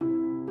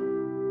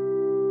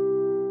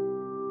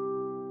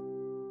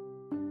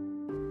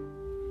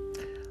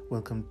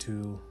Welcome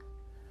to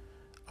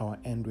our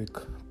end week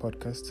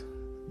podcast,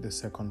 the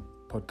second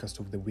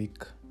podcast of the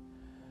week.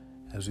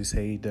 As we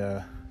said,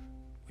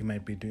 we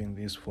might be doing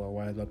this for a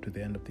while up to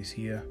the end of this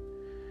year.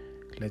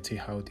 Let's see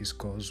how this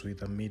goes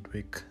with a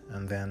midweek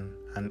and then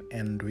an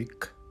end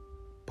week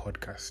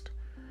podcast.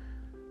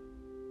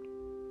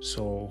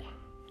 So,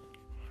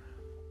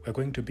 we're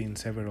going to be in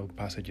several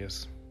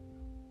passages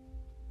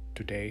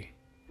today.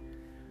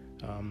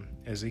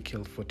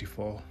 Ezekiel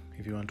 44,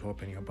 if you want to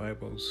open your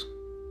Bibles.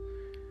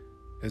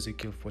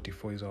 Ezekiel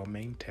 44 is our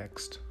main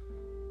text.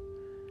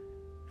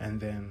 And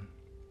then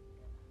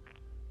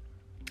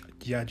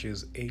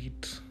Judges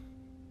 8,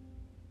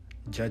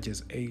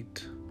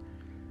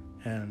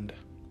 and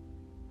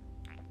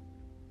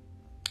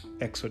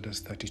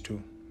Exodus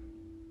 32.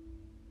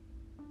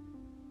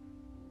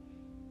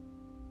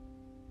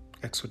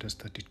 Exodus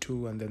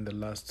 32, and then the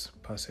last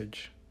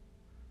passage.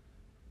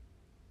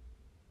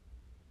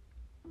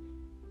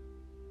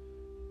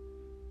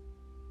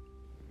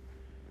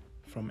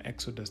 From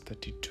Exodus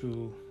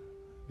 32,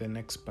 the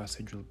next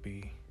passage will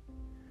be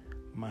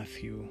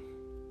Matthew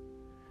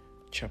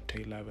chapter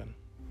 11.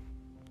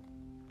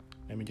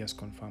 Let me just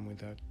confirm with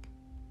that.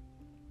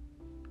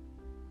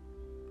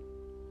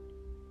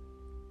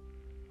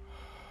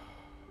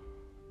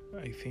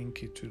 I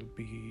think it will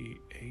be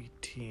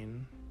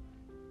 18.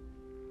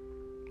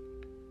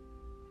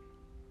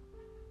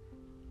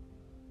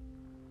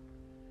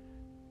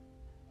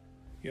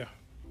 Yeah,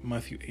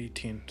 Matthew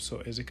 18. So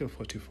Ezekiel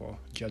 44,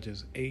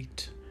 Judges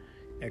 8,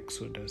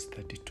 Exodus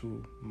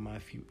 32,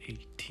 Matthew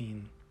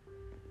 18.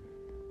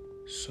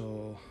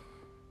 So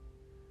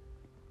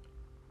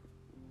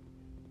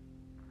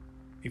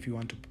if you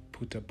want to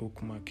put a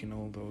bookmark in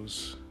all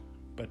those,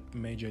 but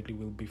majorly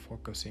we'll be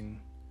focusing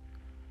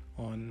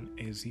on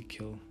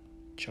Ezekiel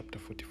chapter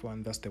 44,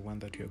 and that's the one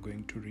that you're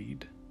going to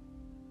read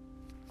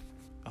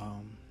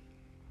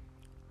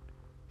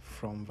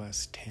from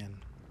verse 10.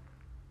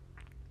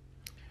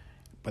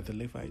 But the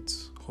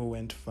Levites who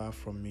went far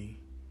from me,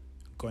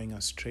 going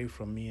astray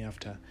from me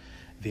after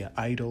their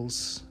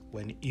idols,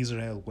 when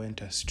Israel went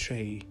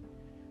astray,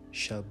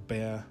 shall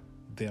bear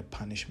their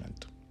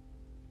punishment.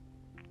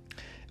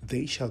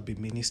 They shall be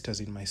ministers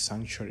in my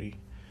sanctuary,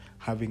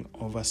 having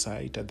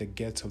oversight at the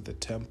gates of the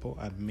temple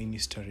and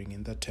ministering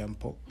in the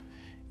temple.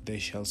 They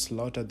shall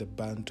slaughter the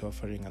burnt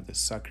offering and the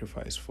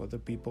sacrifice for the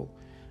people,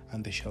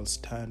 and they shall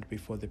stand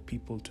before the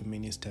people to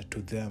minister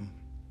to them.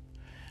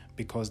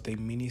 Because they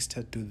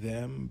ministered to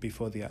them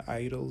before their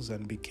idols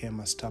and became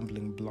a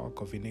stumbling block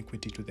of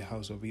iniquity to the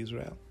house of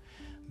Israel.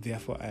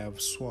 Therefore I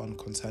have sworn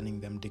concerning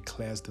them,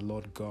 declares the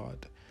Lord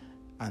God,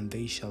 and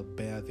they shall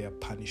bear their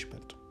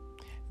punishment.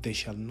 They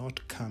shall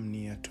not come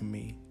near to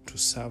me to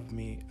serve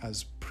me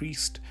as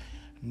priest,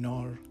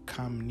 nor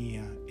come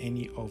near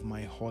any of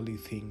my holy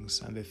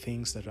things and the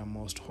things that are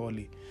most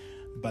holy,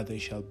 but they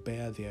shall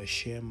bear their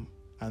shame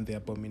and the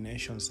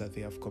abominations that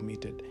they have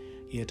committed.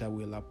 Yet I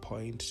will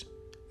appoint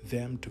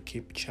them to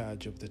keep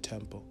charge of the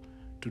temple,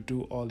 to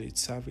do all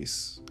its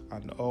service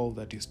and all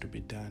that is to be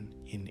done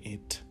in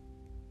it.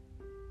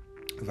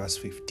 Verse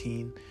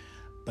 15,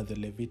 but the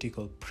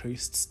Levitical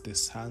priests, the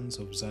sons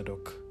of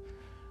Zadok,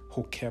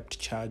 who kept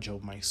charge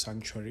of my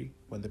sanctuary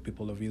when the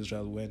people of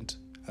Israel went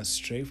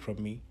astray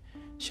from me,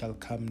 shall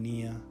come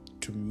near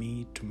to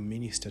me to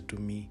minister to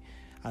me,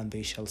 and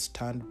they shall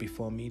stand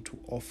before me to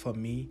offer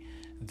me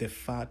the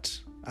fat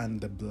and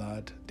the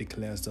blood,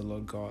 declares the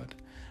Lord God.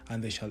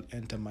 And they shall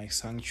enter my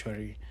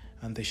sanctuary,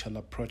 and they shall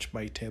approach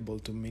my table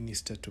to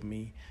minister to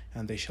me,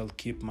 and they shall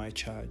keep my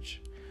charge.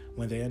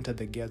 When they enter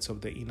the gates of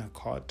the inner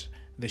court,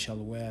 they shall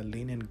wear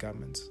linen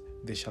garments.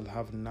 They shall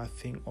have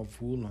nothing of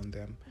wool on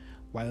them,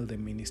 while they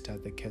minister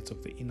at the gates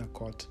of the inner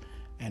court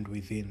and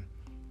within.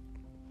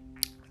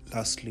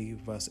 Lastly,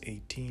 verse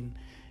 18,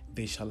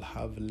 they shall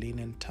have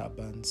linen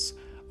turbans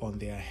on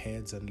their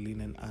heads and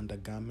linen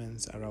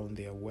undergarments around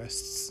their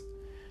waists.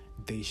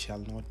 They shall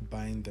not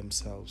bind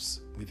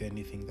themselves with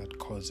anything that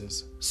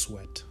causes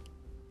sweat.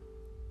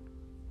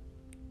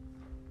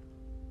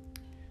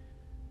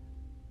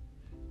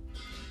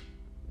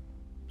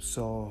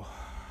 So,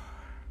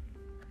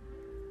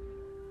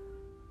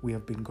 we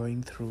have been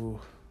going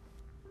through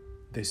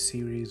the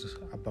series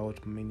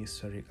about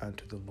ministering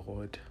unto the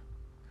Lord,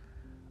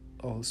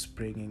 all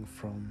springing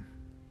from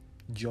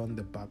John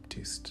the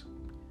Baptist,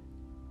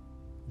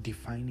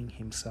 defining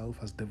himself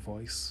as the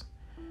voice.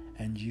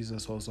 And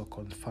Jesus also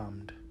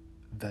confirmed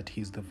that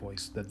he's the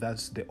voice,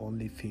 that's the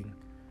only thing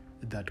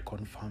that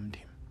confirmed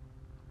him.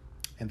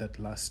 And in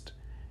the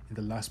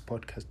last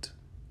podcast,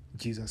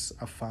 Jesus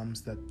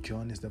affirms that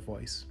John is the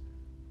voice,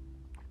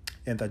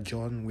 and that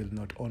John will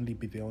not only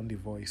be the only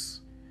voice,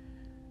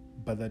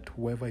 but that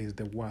whoever is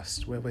the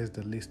worst, whoever is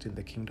the least in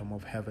the kingdom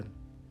of heaven,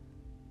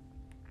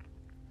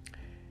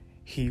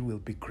 he will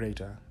be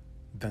greater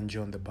than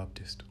John the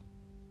Baptist.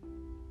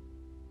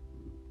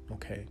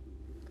 Okay.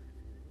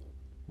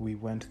 We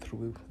went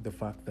through the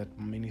fact that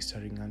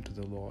ministering unto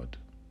the Lord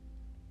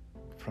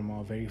from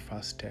our very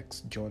first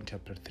text, John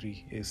chapter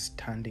 3, is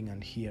standing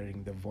and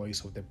hearing the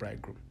voice of the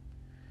bridegroom.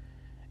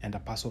 And a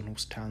person who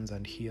stands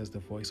and hears the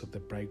voice of the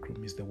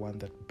bridegroom is the one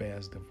that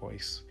bears the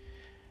voice.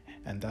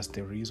 And that's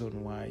the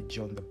reason why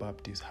John the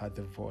Baptist had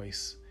the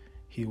voice.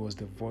 He was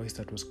the voice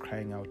that was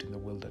crying out in the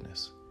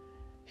wilderness.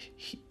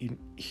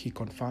 He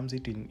confirms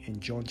it in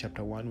John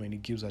chapter 1 when he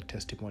gives a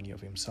testimony of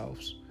himself.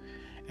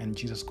 And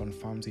Jesus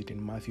confirms it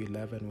in Matthew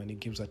 11 when he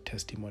gives a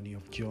testimony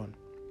of John,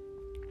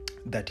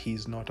 that he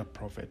is not a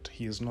prophet.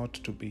 He is not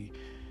to be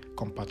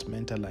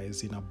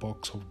compartmentalized in a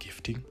box of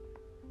gifting.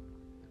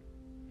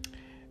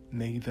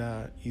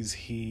 Neither is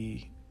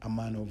he a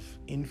man of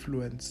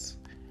influence.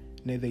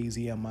 Neither is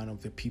he a man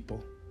of the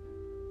people.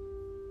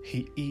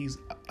 He is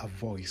a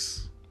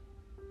voice.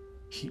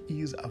 He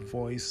is a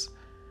voice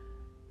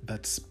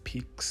that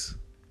speaks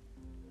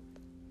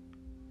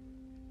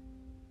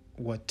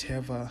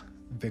whatever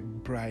the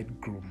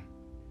bridegroom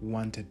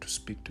wanted to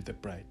speak to the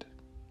bride.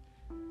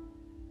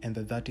 And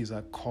that is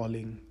a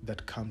calling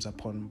that comes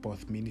upon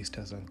both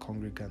ministers and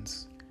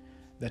congregants,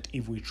 that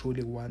if we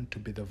truly want to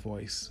be the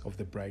voice of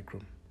the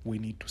bridegroom, we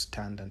need to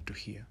stand and to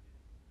hear.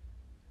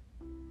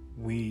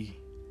 We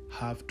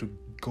have to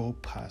go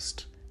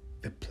past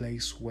the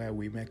place where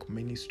we make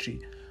ministry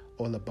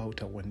all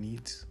about our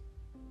needs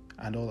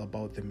and all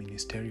about the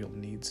ministerial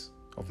needs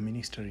of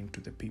ministering to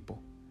the people,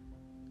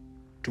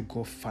 to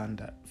go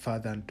further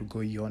and to go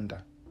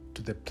yonder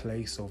to the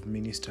place of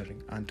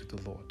ministering unto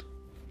the Lord.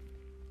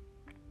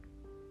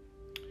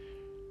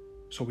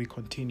 So we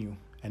continue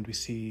and we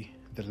see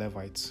the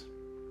Levites.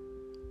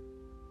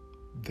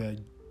 The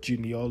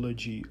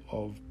genealogy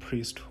of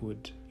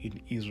priesthood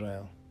in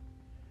Israel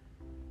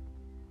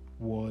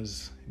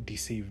was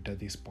deceived at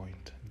this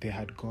point. They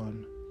had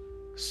gone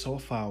so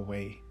far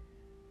away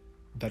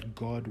that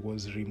God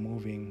was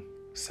removing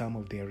some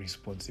of their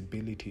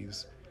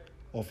responsibilities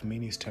of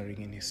ministering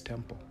in his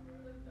temple.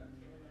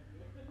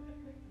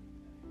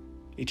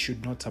 It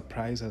should not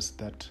surprise us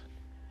that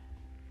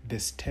the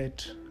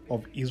state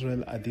of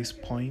Israel at this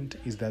point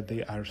is that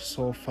they are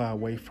so far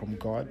away from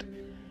God.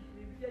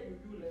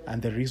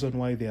 And the reason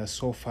why they are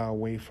so far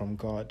away from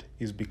God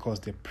is because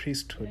the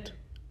priesthood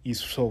is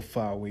so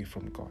far away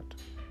from God.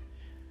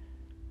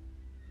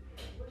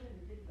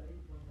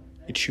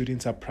 It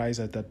shouldn't surprise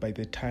us that by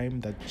the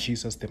time that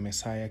Jesus the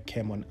Messiah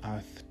came on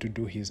earth to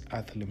do his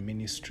earthly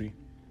ministry,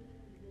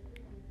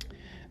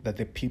 that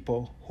the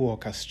people who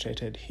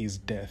orchestrated his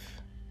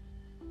death,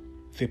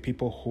 the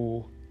people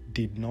who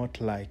did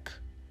not like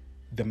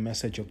the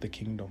message of the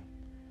kingdom,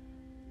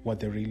 were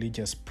the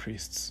religious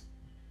priests.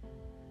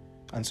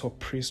 And so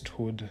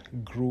priesthood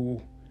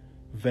grew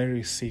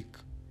very sick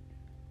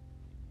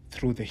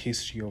through the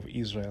history of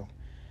Israel,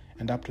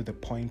 and up to the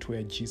point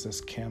where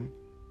Jesus came,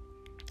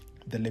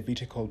 the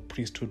Levitical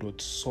priesthood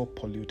was so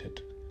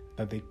polluted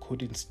that they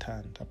couldn't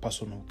stand a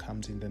person who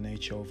comes in the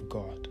nature of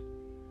God.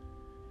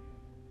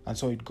 And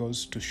so it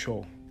goes to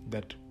show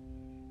that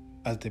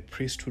as the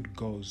priesthood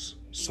goes,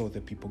 so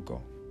the people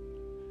go.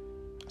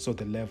 So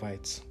the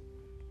Levites,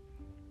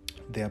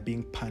 they are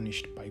being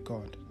punished by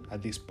God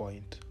at this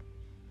point.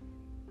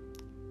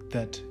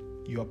 That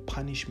your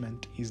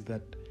punishment is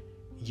that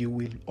you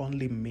will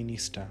only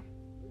minister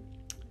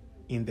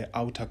in the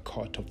outer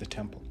court of the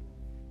temple.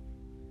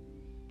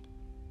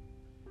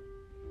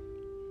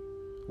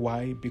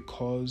 Why?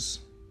 Because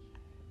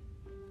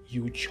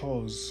you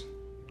chose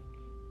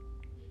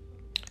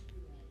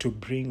to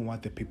bring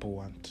what the people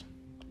want.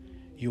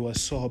 You are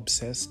so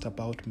obsessed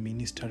about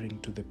ministering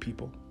to the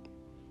people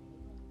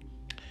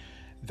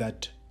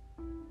that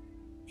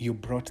you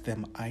brought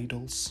them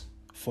idols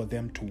for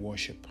them to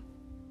worship.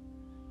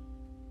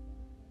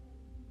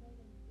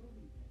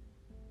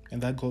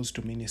 And that goes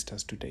to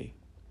ministers today,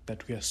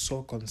 that we are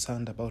so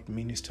concerned about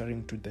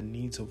ministering to the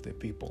needs of the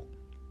people,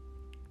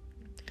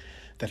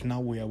 that now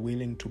we are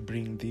willing to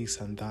bring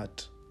this and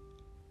that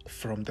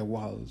from the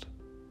world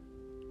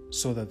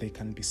so that they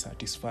can be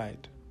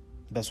satisfied.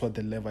 That's what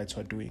the Levites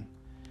were doing.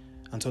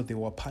 And so they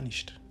were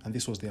punished, and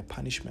this was their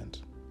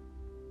punishment,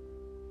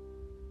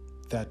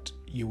 that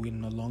you will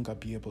no longer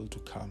be able to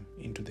come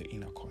into the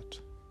inner court.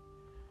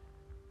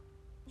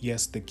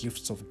 Yes, the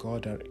gifts of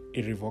God are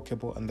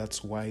irrevocable, and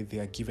that's why they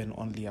are given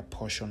only a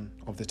portion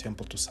of the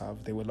temple to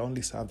serve. They will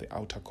only serve the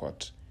outer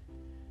court.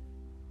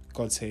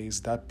 God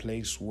says that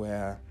place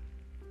where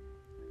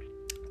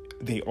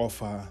they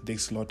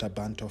slaughter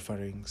burnt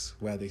offerings,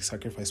 where they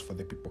sacrifice for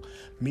the people.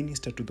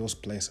 Minister to those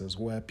places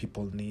where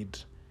people need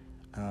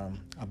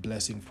a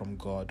blessing from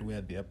God,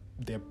 where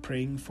they're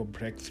praying for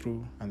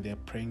breakthrough and they're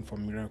praying for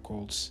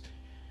miracles.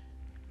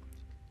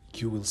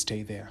 You will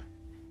stay there,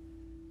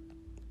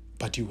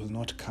 but you will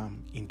not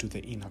come into the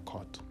inner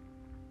court.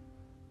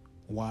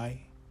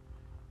 Why?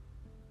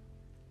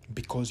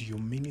 Because you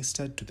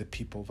ministered to the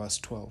people, verse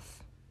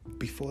 12,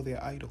 before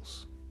their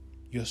idols.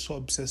 You're so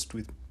obsessed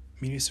with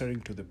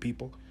ministering to the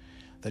people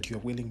that you're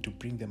willing to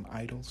bring them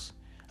idols,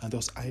 and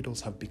those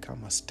idols have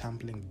become a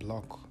stumbling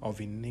block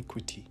of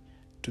iniquity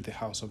to the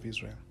house of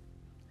Israel.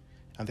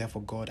 And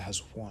therefore God has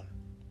sworn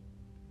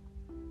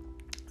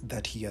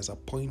that he has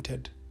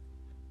appointed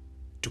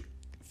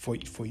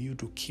for you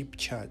to keep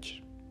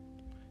charge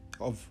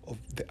of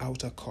the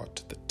outer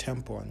court, the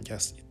temple, and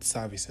just its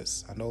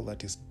services and all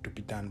that is to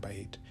be done by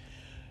it.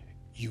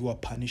 Your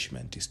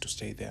punishment is to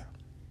stay there.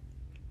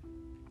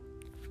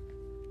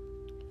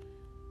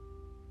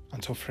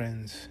 And so,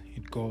 friends,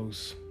 it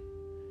goes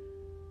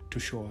to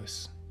show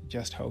us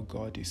just how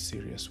God is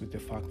serious with the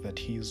fact that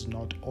He is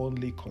not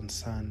only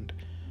concerned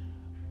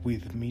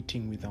with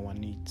meeting with our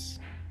needs,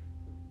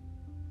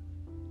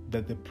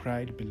 that the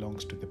bride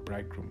belongs to the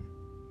bridegroom.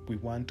 We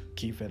want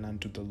given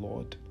unto the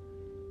Lord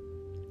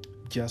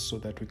just so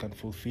that we can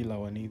fulfill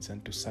our needs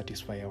and to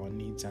satisfy our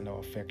needs and our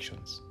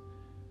affections.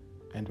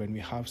 And when we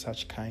have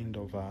such kind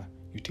of a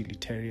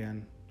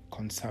utilitarian,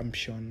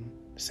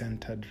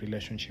 consumption-centered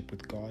relationship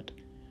with God,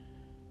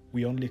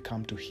 we only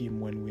come to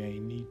Him when we are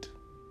in need,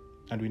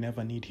 and we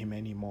never need Him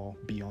anymore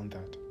beyond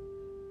that.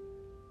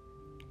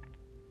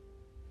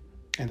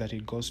 And that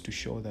it goes to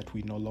show that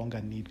we no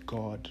longer need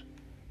God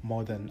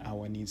more than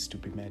our needs to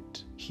be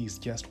met. He is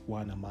just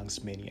one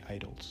amongst many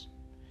idols.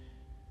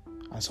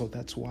 And so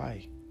that's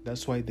why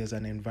there's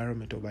an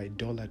environment of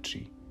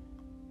idolatry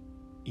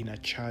in a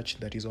church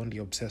that is only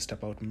obsessed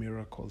about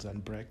miracles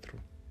and breakthrough.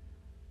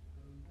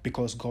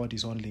 Because God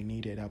is only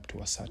needed up to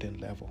a certain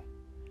level.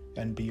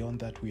 And beyond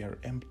that, we are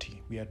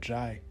empty, we are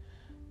dry.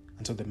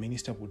 And so the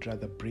minister would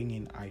rather bring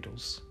in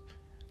idols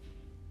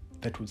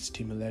that would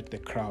stimulate the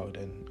crowd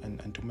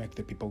and to make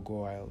the people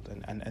go wild.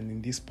 And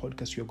in this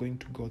podcast, you're going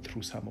to go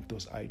through some of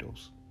those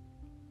idols.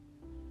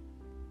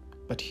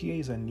 But here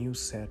is a new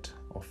set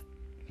of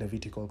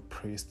Levitical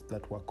priests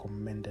that were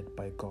commended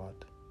by God.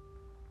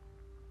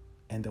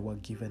 And they were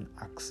given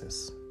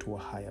access to a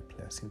higher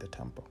place in the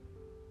temple.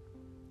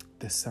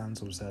 The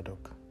sons of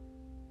Zadok.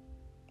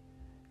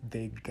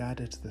 They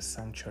guarded the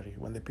sanctuary.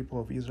 When the people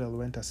of Israel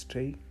went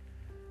astray,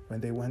 when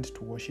they went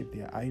to worship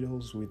their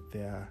idols with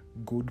their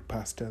good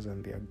pastors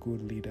and their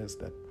good leaders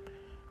that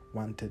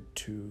wanted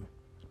to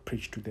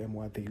preach to them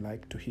what they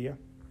liked to hear,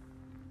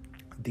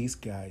 these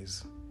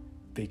guys,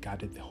 they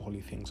guarded the holy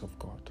things of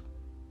God.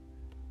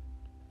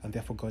 And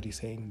therefore God is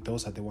saying,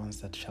 those are the ones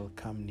that shall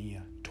come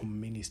near to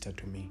minister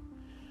to me.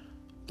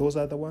 Those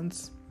are the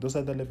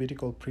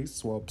Levitical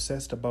priests who are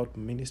obsessed about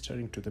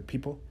ministering to the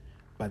people,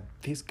 but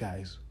these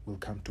guys will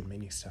come to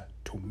minister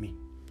to me.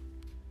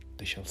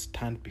 They shall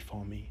stand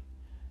before me.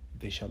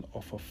 They shall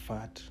offer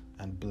fat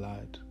and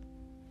blood.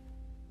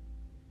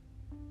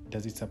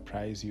 Does it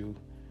surprise you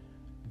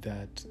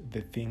that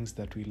the things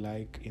that we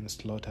like in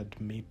slaughtered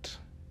meat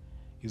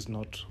is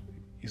not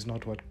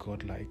what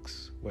God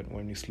likes?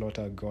 When we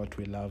slaughter a goat,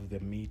 we love the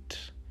meat,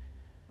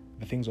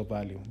 the things of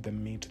value, the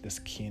meat, the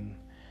skin.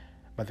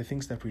 But the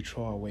things that we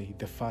throw away,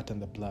 the fat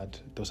and the blood,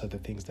 those are the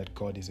things that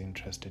God is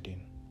interested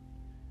in.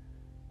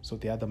 So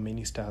the other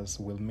ministers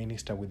will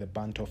minister with the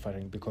burnt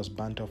offering, because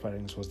burnt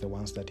offerings was the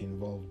ones that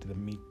involved the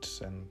meat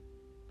and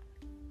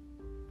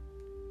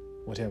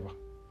whatever.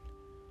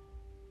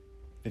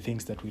 The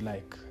things that we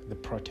like, the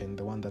protein,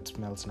 the one that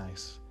smells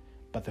nice.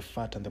 But the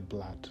fat and the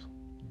blood,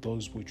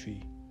 those which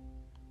we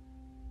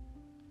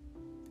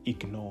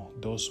ignore,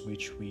 those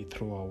which we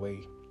throw away,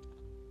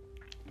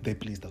 they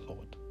please the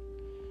Lord.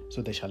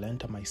 So they shall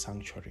enter my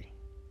sanctuary.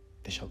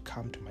 They shall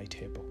come to my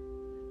table.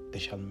 They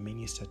shall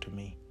minister to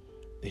me.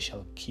 They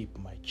shall keep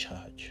my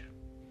charge.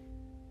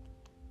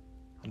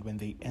 And when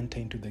they enter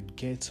into the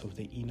gates of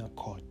the inner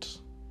court,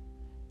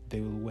 they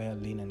will wear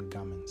linen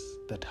garments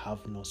that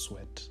have no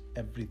sweat.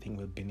 Everything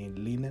will be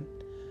in linen.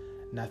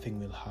 Nothing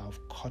will have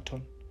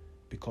cotton,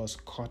 because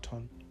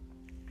cotton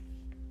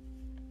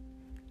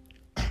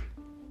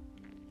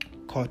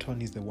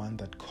is the one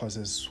that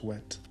causes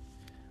sweat.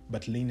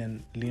 But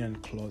linen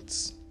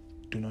clothes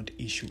do not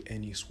issue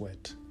any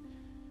sweat.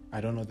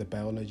 I don't know the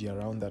biology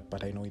around that,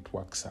 but I know it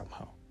works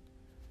somehow.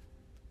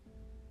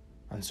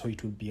 And so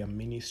it will be a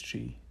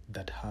ministry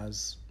that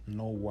has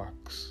no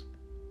works,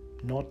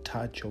 no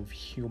touch of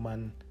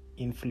human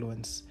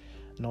influence,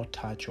 no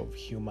touch of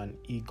human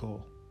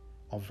ego,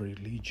 of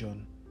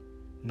religion,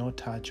 no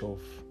touch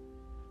of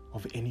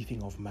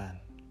anything of man,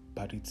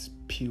 but it's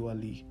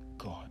purely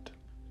God,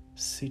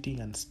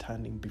 sitting and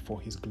standing before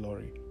His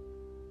glory.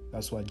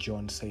 That's what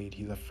John said.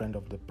 He's a friend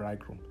of the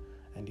bridegroom,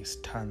 and he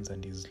stands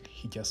and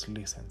he just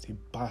listens. He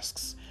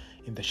basks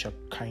in the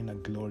Shekinah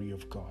glory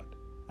of God,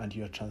 and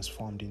you are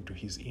transformed into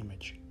His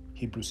image.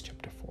 Hebrews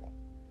chapter 4.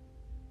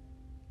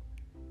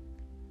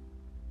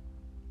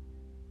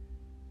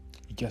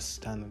 You just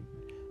stand and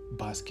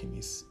bask in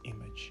His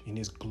image, in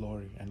His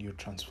glory, and you're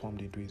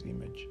transformed into His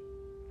image.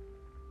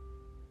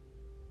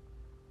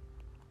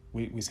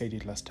 We said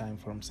it last time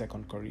from 2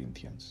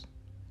 Corinthians,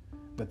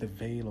 that the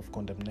veil of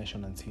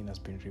condemnation and sin has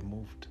been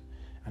removed,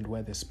 and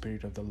where the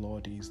Spirit of the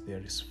Lord is, there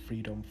is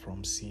freedom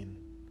from sin,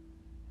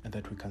 and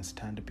that we can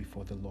stand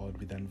before the Lord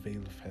with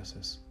unveiled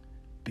faces,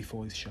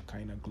 before His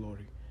Shekinah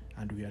glory,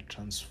 and we are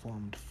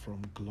transformed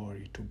from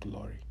glory to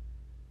glory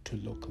to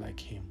look like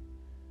Him.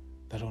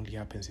 That only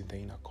happens in the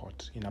inner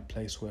court, in a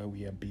place where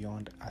we are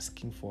beyond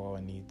asking for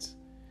our needs,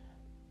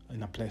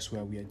 in a place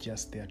where we are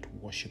just there to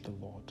worship the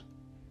Lord,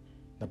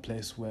 the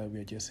place where we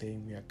are just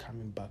saying we are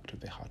coming back to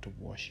the heart of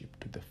worship,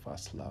 to the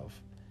first love,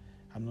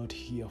 I'm not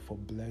here for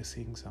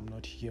blessings. I'm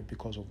not here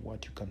because of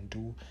what you can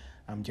do.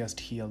 I'm just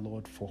here,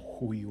 Lord, for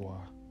who you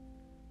are.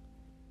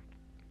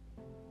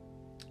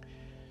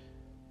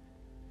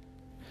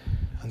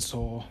 And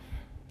so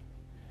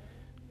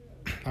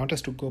I want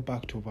us to go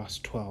back to verse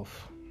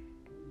 12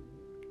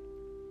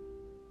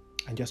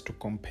 and just to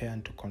compare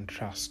and to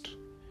contrast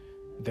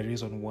the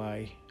reason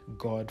why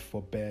God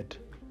forbade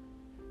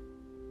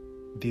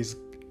these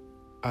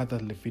other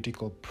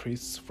Levitical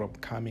priests from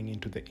coming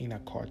into the inner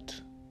court,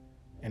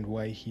 and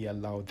why he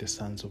allowed the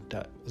sons of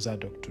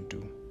Zadok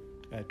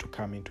to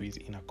come into his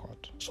inner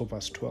court. So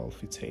verse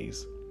 12, it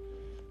says,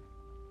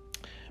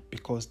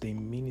 because they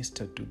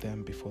ministered to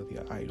them before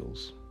their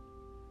idols,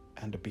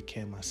 and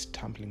became a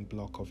stumbling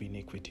block of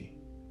iniquity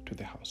to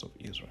the house of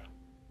Israel.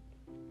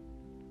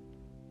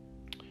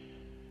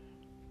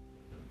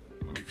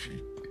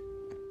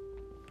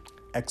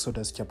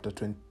 Exodus chapter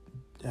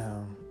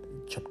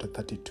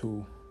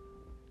 32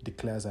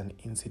 declares an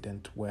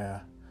incident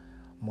where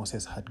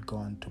Moses had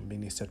gone to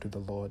minister to the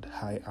Lord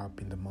high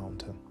up in the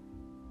mountain.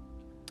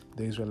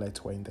 The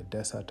Israelites were in the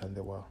desert, and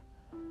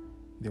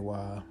they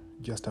were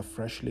just a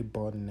freshly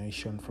born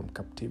nation from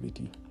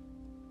captivity.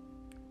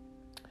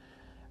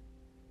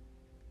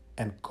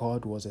 And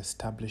God was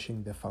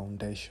establishing the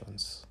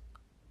foundations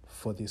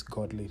for this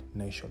godly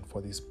nation,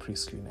 for this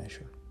priestly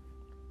nation.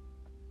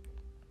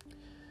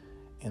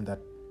 And that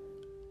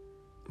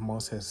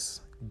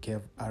Moses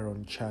gave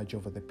Aaron charge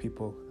over the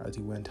people as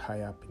he went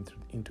high up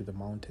into the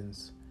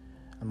mountains.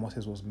 And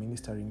Moses was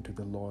ministering to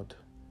the Lord,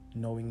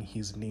 knowing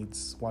his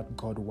needs, what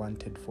God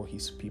wanted for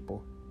his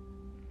people.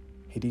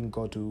 He didn't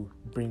go to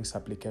bring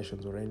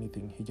supplications or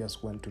anything. He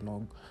just went to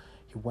know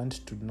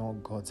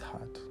God's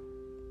heart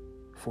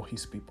for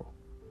his people.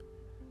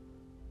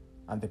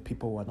 And the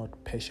people were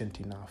not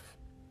patient enough.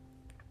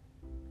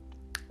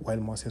 While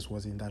Moses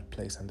was in that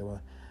place, and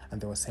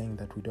they were saying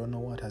that we don't know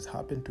what has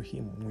happened to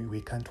him.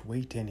 We can't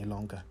wait any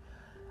longer.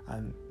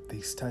 And they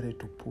started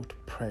to put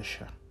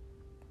pressure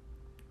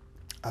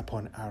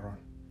upon Aaron.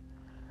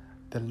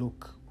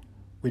 Look,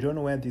 we don't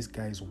know where these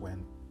guys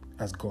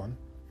has gone,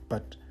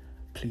 but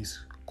please,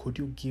 could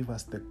you give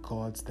us the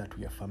gods that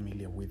we are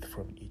familiar with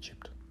from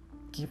Egypt?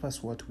 Give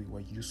us what we were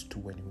used to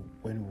when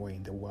we were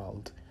in the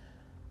world.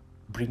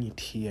 Bring it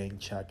here in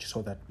church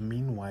so that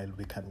meanwhile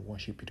we can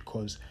worship it,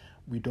 because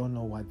we don't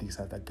know what these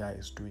other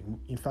guys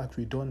doing. In fact,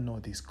 we don't know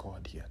this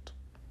God yet.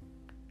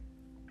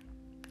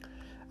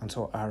 And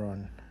so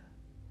Aaron,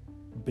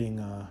 being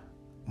a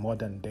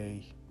modern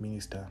day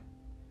minister,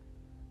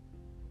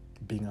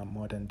 being a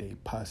modern day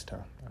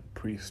pastor and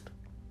priest,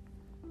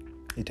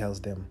 he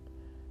tells them,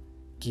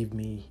 give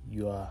me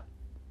your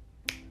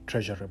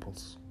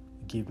treasurables.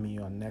 Give me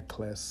your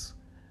necklace,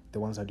 the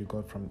ones that you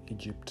got from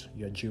Egypt,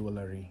 your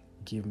jewelry.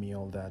 Give me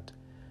all that.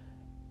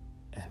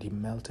 And he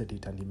melted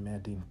it and he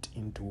made it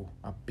into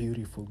a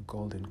beautiful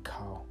golden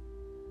cow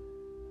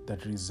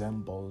that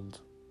resembled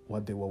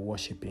what they were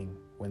worshipping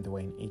when they were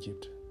in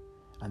Egypt.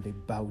 And they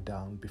bowed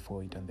down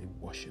before it and they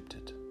worshipped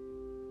it.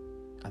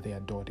 And they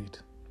adored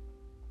it.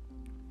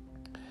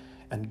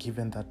 And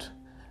given that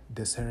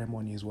the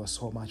ceremonies were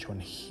so much on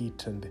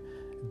heat and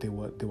they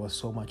were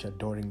so much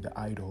adoring the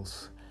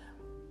idols,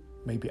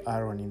 maybe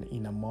Aaron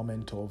in a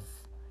moment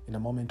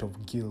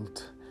of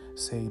guilt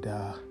said,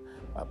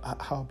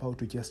 how about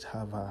we just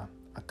have a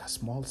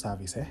small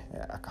service,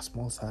 a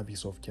small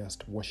service of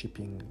just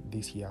worshiping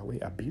this Yahweh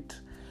a bit,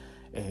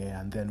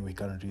 and then we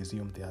can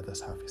resume the other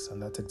service.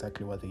 And that's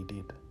exactly what they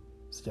did.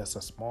 It's just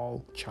a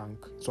small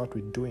chunk. It's what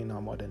we do in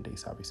our modern day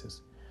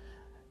services.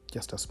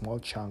 Just a small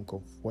chunk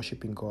of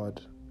worshiping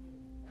God,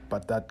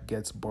 but that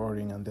gets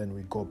boring, and then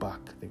we go back.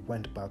 They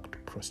went back to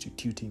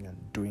prostituting and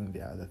doing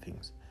the other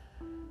things.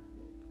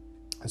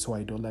 And so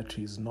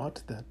idolatry is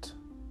not that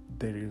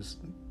there is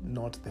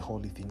not the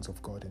holy things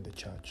of God in the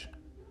church.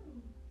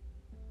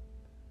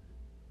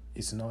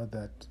 It's not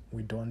that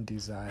we don't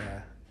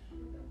desire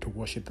to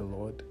worship the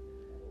Lord.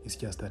 It's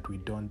just that we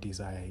don't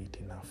desire it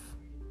enough.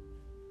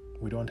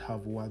 We don't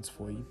have words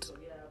for it.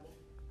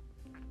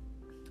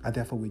 And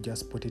therefore we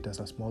just put it as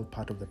a small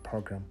part of the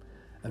program.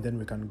 And then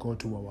we can go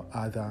to our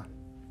other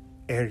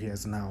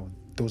areas now.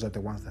 Those are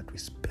the ones that we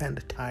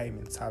spend time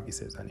in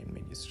services and in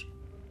ministry.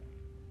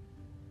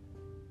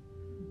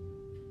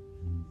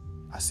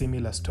 A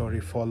similar story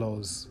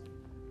follows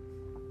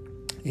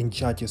in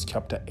Judges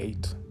chapter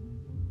 8.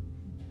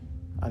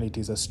 And it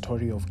is a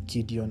story of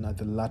Gideon at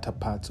the latter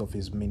parts of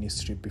his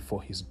ministry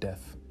before his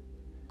death.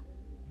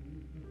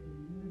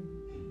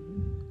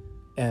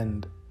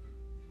 And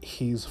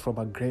he's from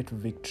a great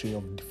victory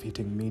of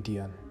defeating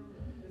Midian.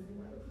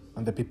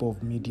 And the people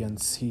of Midian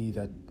see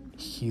that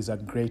he's a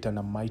great and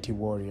a mighty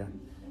warrior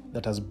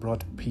that has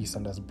brought peace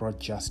and has brought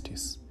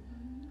justice.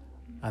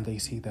 And they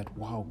see that,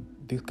 wow,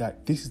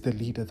 this is the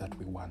leader that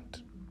we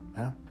want.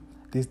 Huh?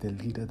 This is the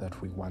leader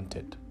that we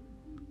wanted.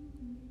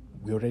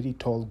 We already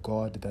told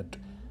God that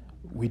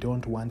we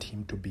don't want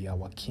him to be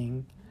our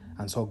king.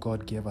 And so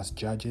God gave us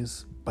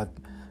judges. But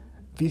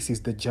this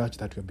is the judge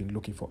that we've been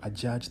looking for, a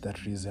judge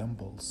that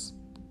resembles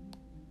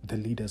the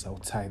leaders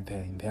outside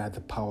there in the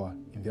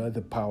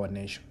other power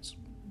nations.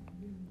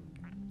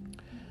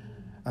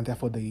 And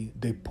therefore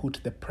they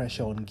put the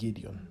pressure on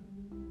Gideon,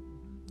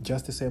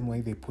 just the same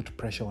way they put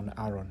pressure on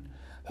Aaron.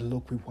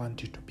 Look, we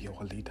want you to be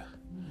our leader.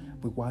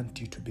 We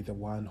want you to be the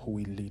one who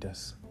will lead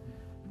us.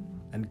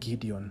 And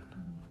Gideon,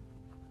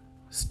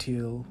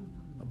 still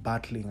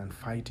battling and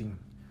fighting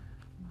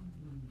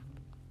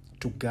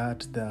to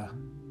guard the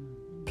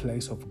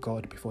place of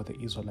God before the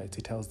Israelites,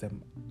 he tells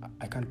them,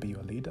 I can't be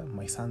your leader.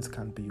 My sons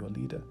can't be your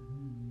leader.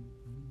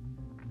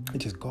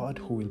 It is God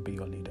who will be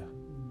your leader.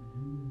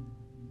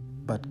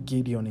 But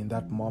Gideon, in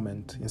that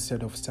moment,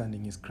 instead of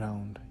standing his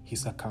ground, he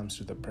succumbs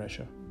to the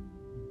pressure.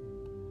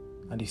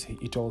 And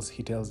he tells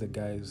the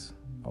guys,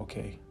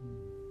 okay,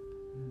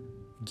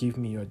 give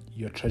me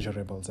your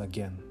treasurables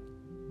again.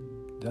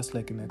 Just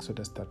like in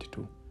Exodus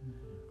 32.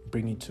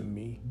 Bring it to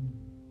me.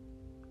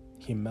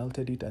 He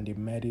melted it and he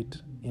made it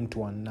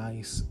into a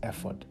nice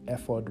ephod.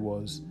 Ephod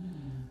was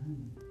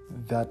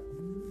that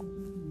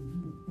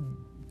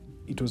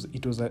it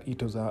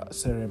was a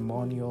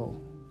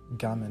ceremonial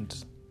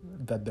garment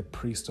that the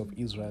priests of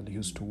Israel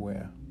used to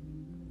wear.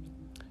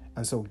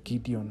 And so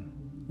Gideon,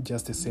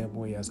 just the same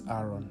way as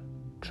Aaron,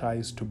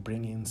 tries to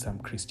bring in some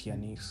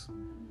Christianese.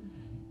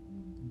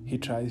 He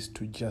tries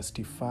to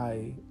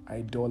justify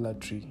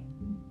idolatry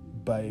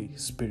by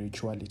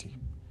spirituality.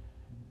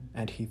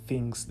 And he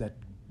thinks that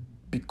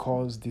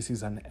because this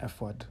is an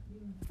effort,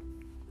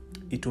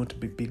 it won't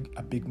be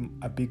a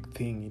big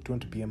thing. It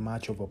won't be a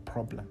much of a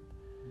problem.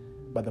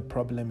 But the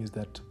problem is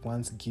that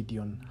once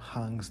Gideon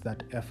hangs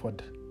that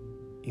effort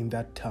in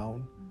that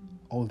town,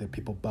 all the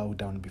people bow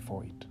down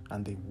before it,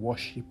 and they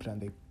worshipped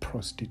and they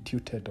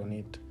prostituted on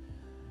it.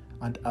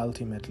 And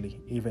ultimately,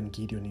 even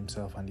Gideon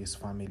himself and his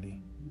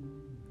family,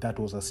 that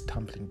was a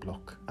stumbling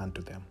block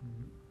unto them.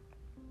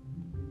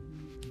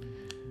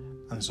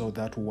 And so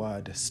that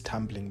word,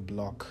 stumbling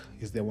block,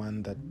 is the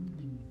one that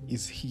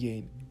is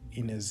here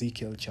in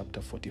Ezekiel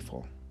chapter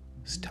 44.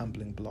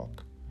 Stumbling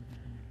block.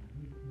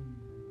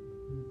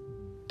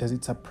 Does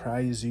it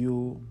surprise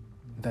you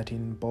that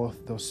in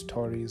both those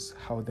stories,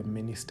 how the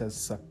ministers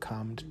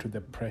succumbed to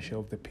the pressure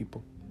of the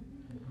people?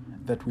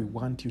 That we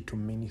want you to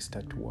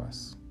minister to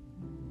us.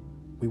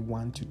 We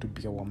want you to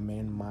be our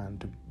main man,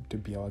 to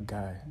be our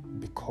guy,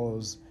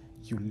 because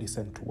you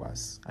listen to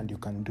us and you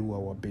can do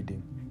our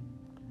bidding.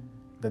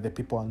 That the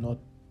people are not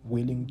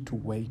willing to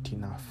wait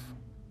enough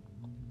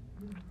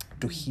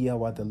to hear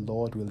what the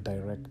Lord will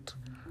direct,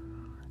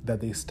 that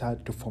they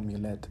start to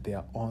formulate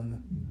their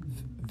own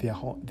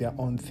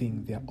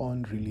thing, their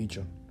own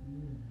religion.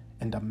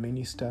 And a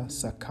minister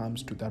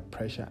succumbs to that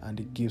pressure and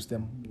it gives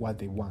them what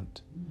they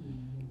want.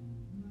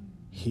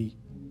 He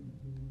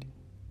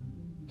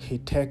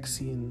takes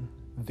in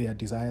their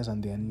desires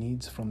and their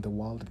needs from the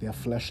world, their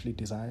fleshly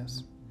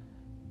desires,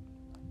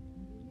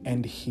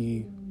 and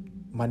he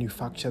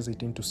manufactures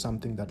it into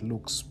something that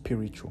looks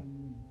spiritual.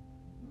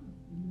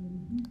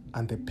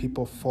 And the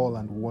people fall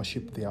and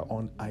worship their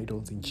own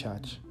idols in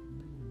church,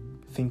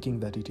 thinking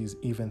that it is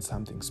even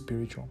something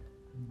spiritual.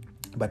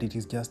 But it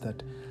is just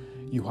that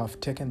you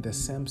have taken the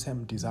same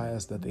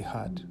desires that they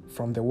had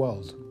from the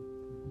world,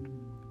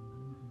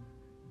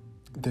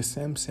 the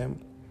same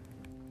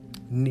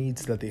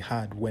needs that they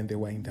had when they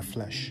were in the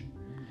flesh,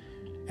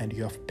 and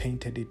you have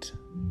painted it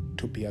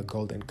to be a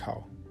golden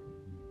cow,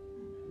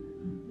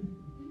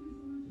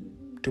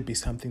 to be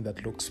something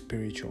that looks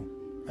spiritual,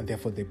 and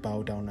therefore they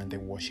bow down and they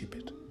worship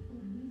it,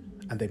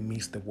 and they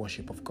miss the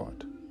worship of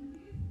God.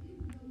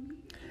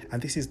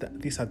 And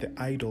these are the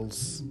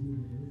idols.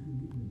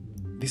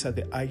 These are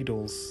the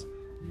idols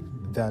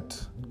that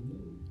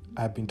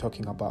I've been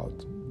talking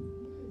about.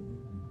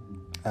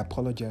 I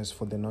apologize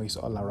for the noise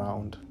all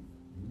around.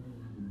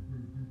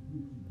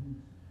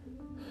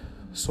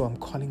 So I'm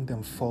calling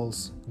them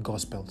false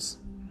gospels.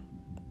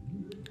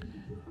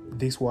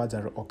 These words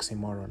are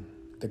oxymoron.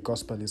 The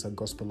gospel is a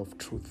gospel of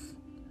truth.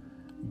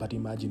 But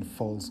imagine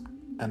false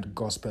and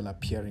gospel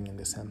appearing in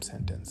the same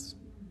sentence.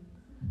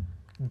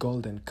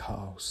 Golden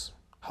cows.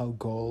 How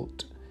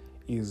gold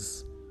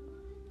is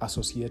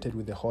associated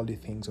with the holy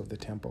things of the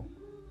temple.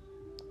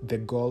 The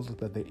gold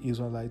that the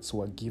Israelites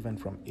were given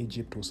from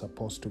Egypt was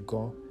supposed to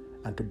go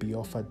and to be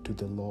offered to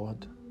the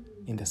Lord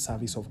in the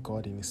service of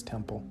God in his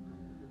temple.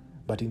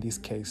 But in this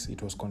case,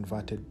 it was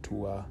converted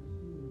to a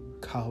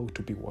cow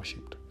to be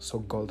worshipped. So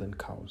golden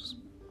cows.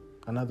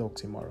 Another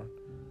oxymoron.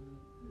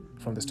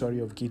 From the story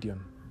of Gideon,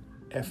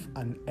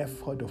 an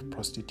ephod of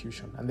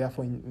prostitution. And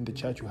therefore in the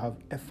church you have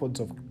ephods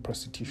of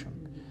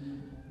prostitution.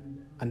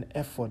 An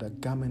ephod, a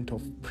garment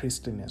of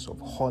priestliness, of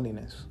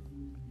holiness.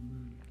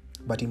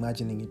 But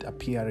imagining it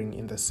appearing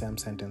in the same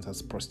sentence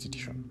as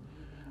prostitution.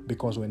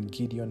 Because when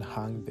Gideon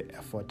hung the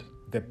ephod,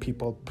 the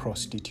people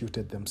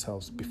prostituted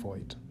themselves before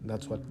it.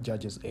 That's what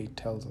Judges 8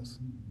 tells us.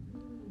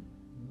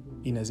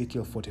 In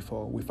Ezekiel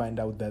 44, we find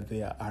out that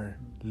there are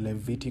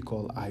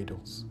Levitical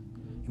idols.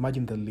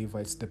 Imagine the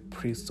Levites, the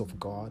priests of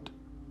God,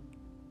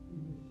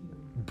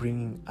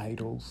 bringing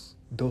idols.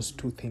 Those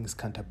two things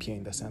can't appear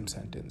in the same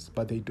sentence,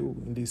 but they do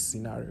in these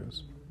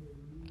scenarios.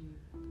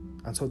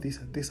 And so these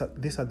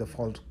are the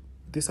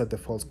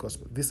false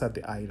gospel. These are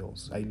the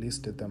idols. I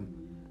listed them.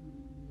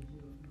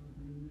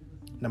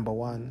 Number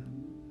one,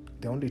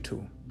 there are only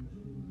two,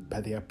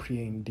 but they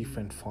appear in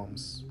different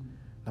forms.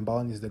 Number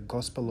one is the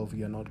gospel of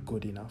you're not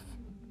good enough.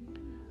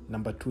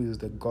 Number two is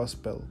the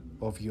gospel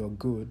of you're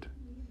good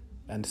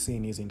and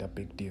sin isn't a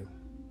big deal.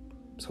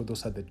 So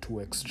those are the two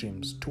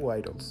extremes, two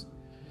idols.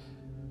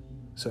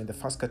 So in the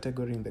first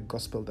category, in the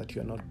gospel that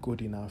you're not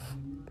good enough,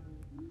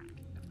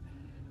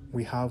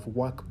 we have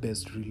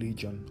work-based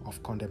religion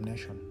of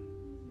condemnation.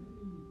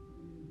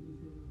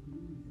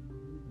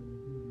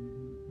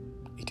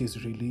 It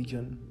is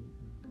religion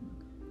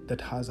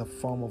that has a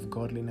form of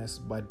godliness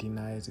but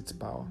denies its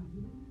power.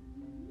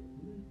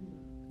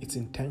 Its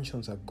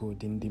intentions are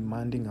good in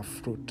demanding a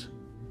fruit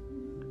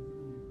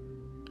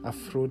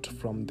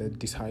from the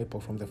disciple,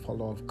 from the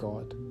follower of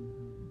God,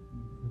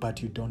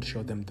 but you don't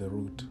show them the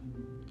root.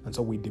 And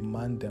so we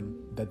demand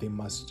them that they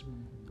must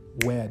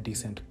wear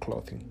decent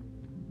clothing.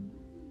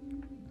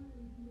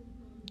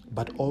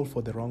 But all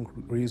for the wrong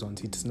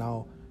reasons. It's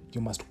now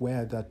you must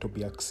wear that to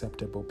be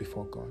acceptable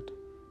before God.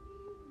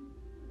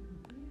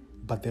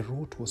 But the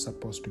root was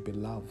supposed to be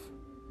love,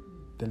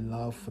 the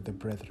love for the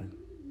brethren,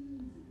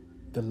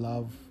 the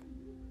love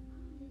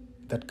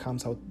that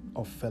comes out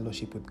of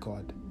fellowship with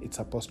God. It's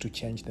supposed to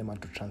change them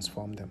and to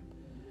transform them.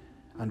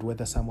 And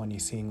whether someone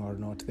is seeing or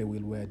not, they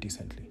will wear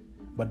decently.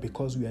 But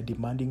because we are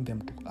demanding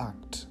them to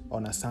act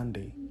on a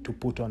Sunday, to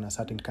put on a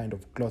certain kind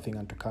of clothing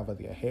and to cover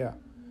their hair,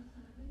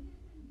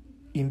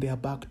 in their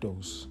back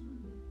doors,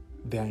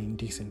 they are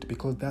indecent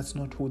because that's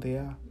not who they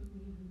are.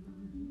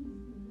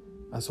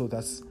 And so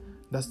that's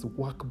the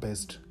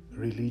work-based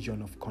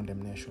religion of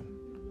condemnation.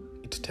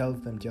 It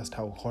tells them just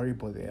how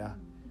horrible they are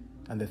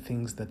and the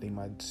things that they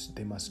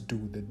must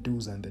do, the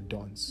do's and the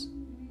don'ts,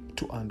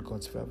 to earn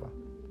God's favor.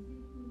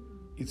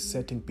 It's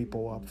setting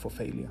people up for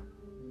failure.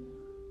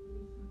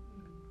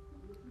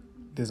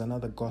 There's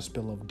another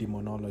gospel of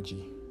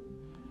demonology,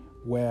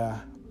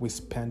 where we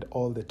spend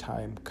all the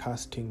time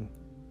casting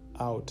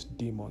out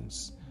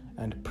demons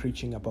and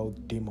preaching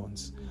about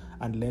demons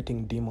and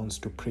letting demons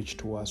to preach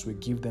to us. We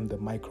give them the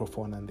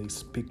microphone and they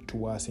speak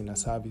to us in a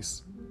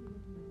service.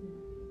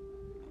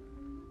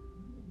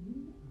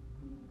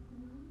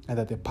 And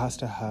that the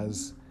pastor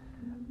has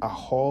a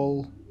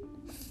whole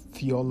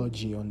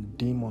theology on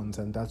demons,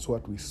 and that's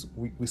what we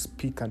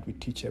speak and we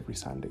teach every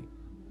Sunday.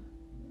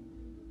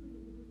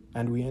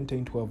 And we enter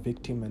into a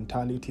victim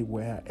mentality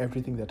where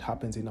everything that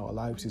happens in our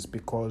lives is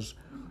because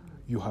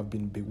you have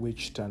been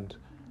bewitched and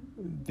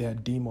there are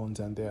demons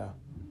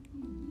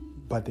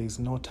but there is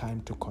no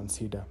time to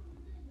consider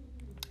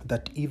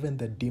that even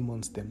the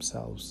demons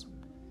themselves,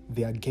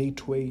 their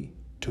gateway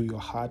to your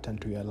heart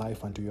and to your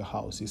life and to your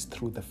house is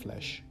through the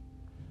flesh.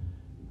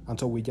 And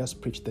so we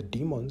just preach the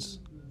demons,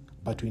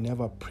 but we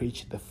never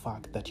preach the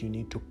fact that you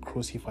need to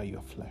crucify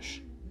your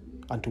flesh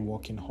and to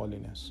walk in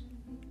holiness.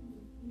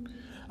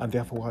 And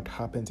therefore what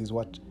happens is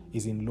what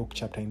is in Luke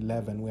chapter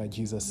 11, where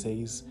Jesus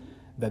says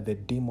that the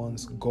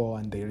demons go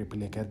and they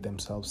replicate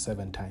themselves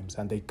 7 times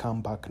and they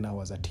come back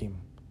now as a team.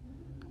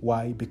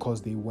 Why?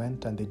 Because they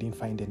went and they didn't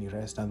find any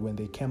rest, and when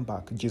they came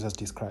back, Jesus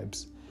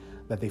describes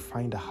that they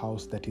find a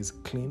house that is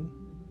clean,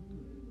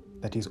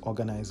 that is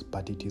organized,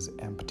 but it is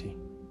empty.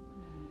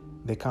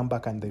 They come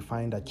back and they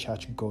find a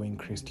church-going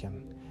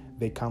Christian.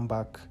 They come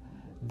back.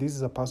 This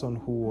is a person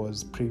who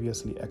was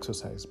previously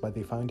exorcised, but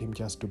they found him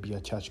just to be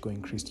a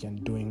church-going Christian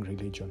doing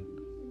religion.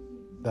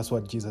 That's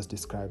what Jesus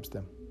describes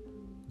them.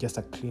 Just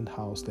a clean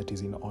house that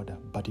is in order,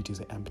 but it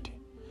is empty.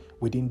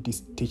 We didn't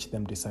teach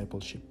them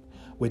discipleship.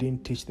 We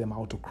didn't teach them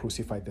how to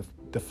crucify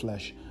the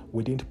flesh.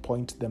 We didn't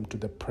point them to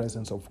the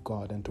presence of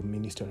God and to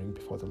ministering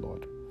before the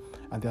Lord.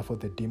 And therefore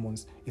the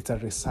demons, it's a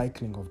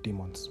recycling of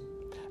demons.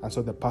 And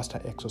so the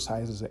pastor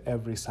exercises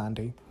every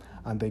Sunday,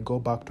 and they go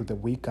back to the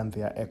week and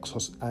they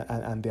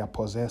are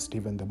possessed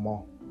even the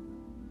more,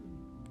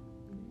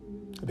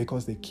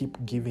 because they keep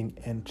giving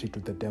entry to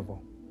the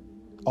devil.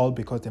 All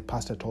because the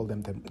pastor told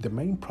them the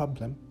main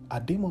problem are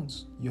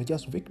demons. You're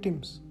just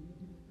victims.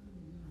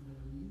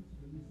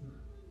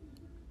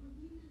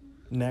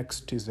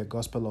 Next is the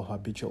gospel of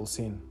habitual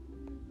sin.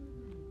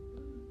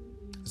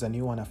 It's a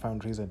new one I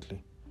found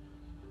recently.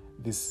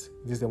 This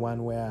is the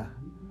one where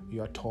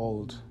you are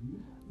told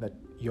that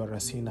you're a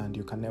sinner and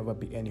you can never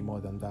be any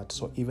more than that.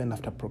 So even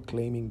after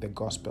proclaiming the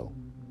gospel,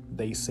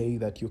 they say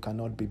that you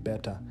cannot be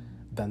better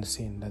than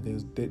sin,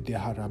 that there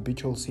are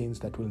habitual sins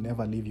that will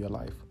never leave your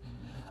life.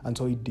 And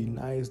so it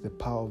denies the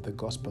power of the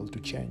gospel to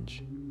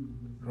change.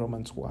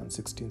 Romans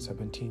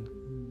 1:16-17.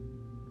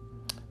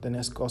 The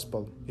next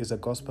gospel is a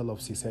gospel of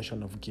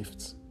cessation of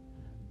gifts.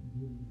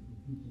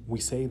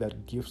 We say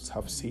that gifts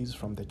have ceased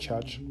from the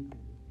church.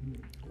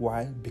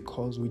 Why?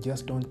 Because we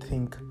just don't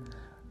think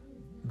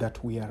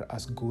that we are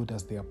as good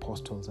as the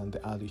apostles and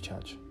the early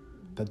church,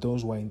 that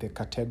those were in the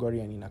category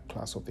and in a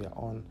class of their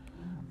own,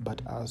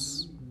 but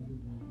us,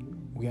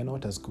 we are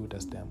not as good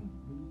as them.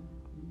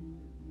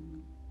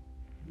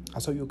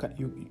 And so you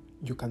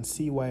can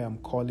see why I'm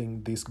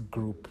calling this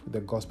group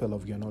the gospel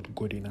of you're not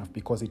good enough,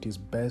 because it is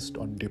based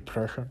on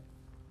depression.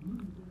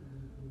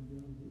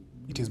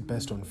 It is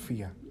based on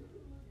fear.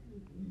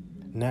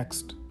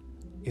 Next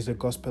is the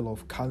gospel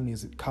of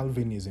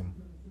Calvinism.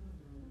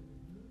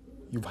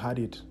 You've heard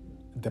it,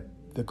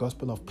 the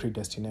gospel of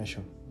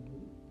predestination,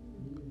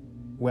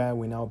 where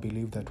we now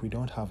believe that we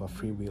don't have a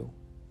free will.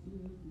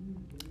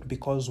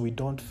 Because we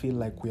don't feel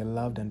like we are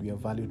loved and we are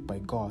valued by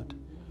God,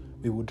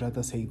 we would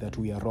rather say that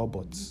we are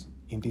robots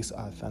in this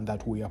earth and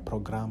that we are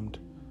programmed.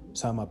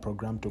 Some are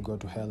programmed to go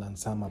to hell and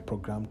some are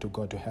programmed to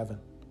go to heaven.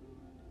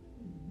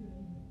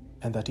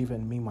 And that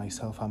even me,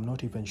 myself, I'm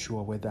not even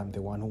sure whether I'm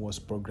the one who was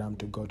programmed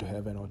to go to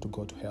heaven or to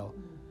go to hell.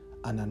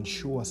 An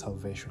unsure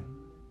salvation,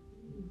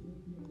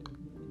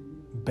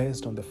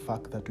 based on the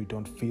fact that we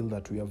don't feel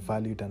that we are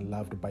valued and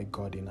loved by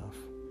God enough.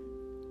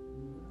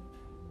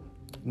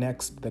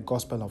 Next, the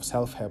gospel of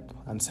self-help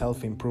and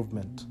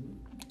self-improvement.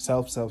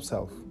 Self.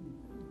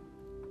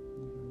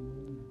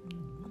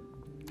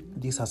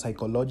 These are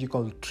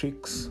psychological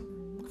tricks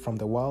from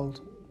the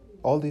world.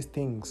 All these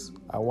things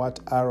are what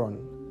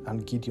Aaron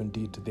and Gideon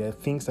did. They are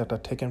things that are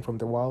taken from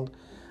the world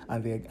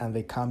and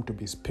they come to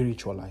be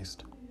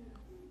spiritualized.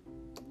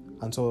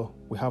 And so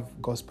we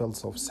have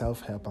gospels of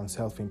self-help and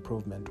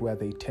self-improvement where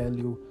they tell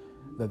you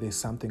that there's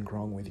something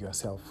wrong with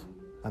yourself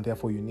and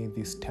therefore you need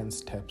these 10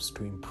 steps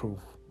to improve.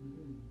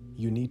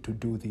 You need to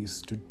do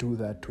this, to do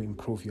that, to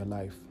improve your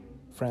life.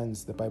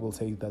 Friends, the Bible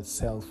says that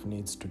self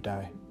needs to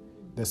die.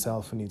 The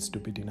self needs to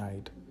be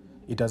denied.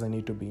 It doesn't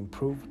need to be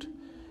improved.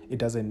 It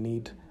doesn't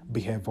need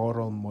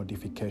behavioral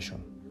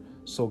modification.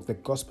 So the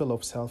gospel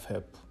of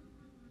self-help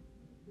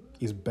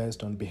is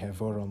based on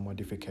behavioral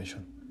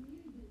modification.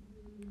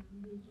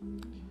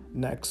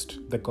 Next,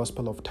 the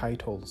gospel of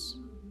titles.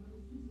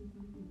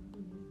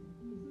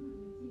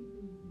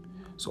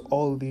 So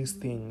all these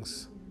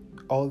things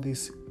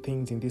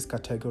in this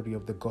category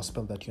of the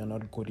gospel that you're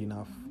not good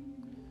enough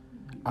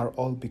are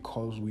all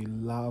because we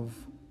love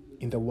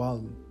in the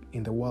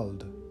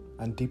world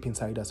and deep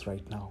inside us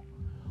right now,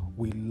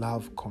 we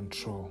love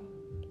control,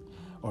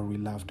 or we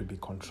love to be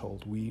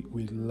controlled. We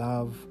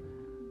love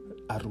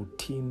a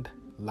routine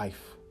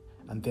life,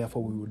 and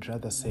therefore we would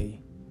rather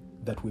say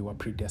that we were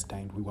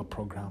predestined, we were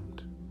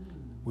programmed.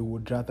 We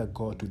would rather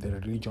go to the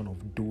religion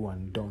of do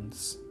and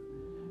don'ts.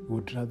 We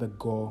would rather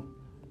go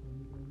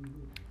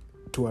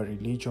to a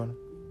religion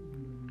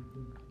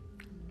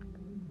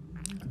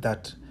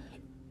that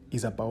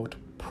is about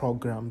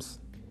programs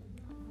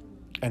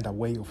and a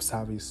way of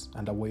service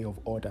and a way of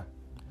order.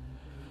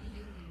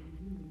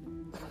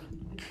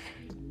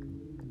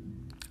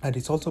 And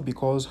it's also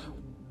because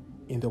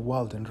in the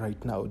world and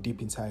right now,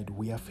 deep inside,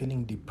 we are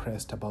feeling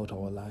depressed about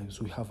our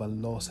lives. We have a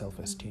low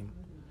self-esteem.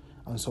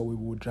 And so we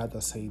would rather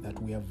say that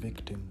we are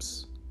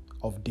victims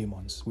of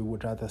demons. We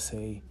would rather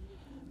say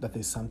that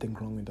there's something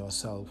wrong with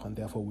ourselves and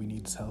therefore we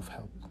need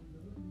self-help.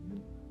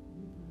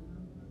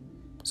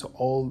 So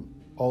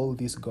all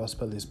this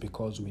gospel is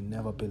because we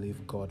never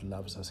believe God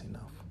loves us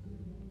enough.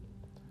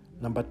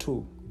 Number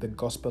 2, the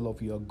gospel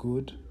of you are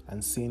good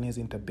and sin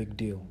isn't a big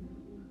deal.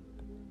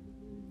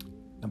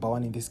 Number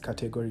 1 in this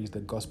category is the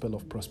gospel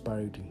of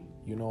prosperity.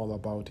 You know all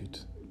about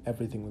it.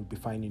 Everything will be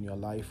fine in your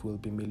life. We'll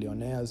be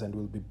millionaires and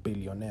we'll be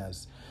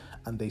billionaires.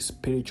 And they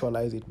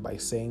spiritualize it by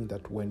saying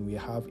that when we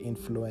have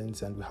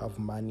influence and we have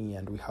money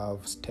and we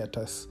have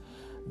status,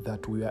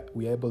 that we are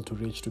able to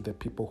reach to the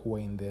people who are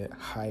in the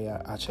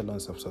higher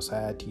echelons of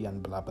society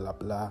and blah, blah,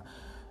 blah.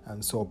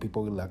 And so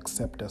people will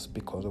accept us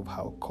because of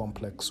how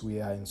complex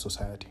we are in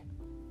society.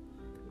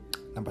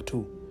 Number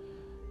 2,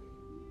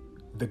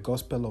 the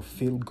gospel of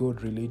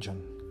feel-good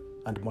religion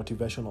and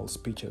motivational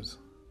speeches.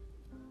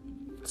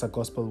 It's a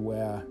gospel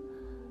where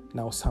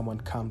now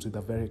someone comes with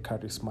a very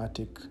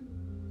charismatic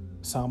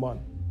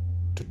sermon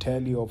to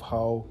tell you of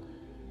how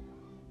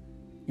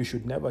you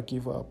should never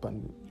give up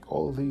and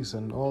all this,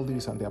 and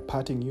they're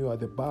patting you at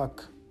the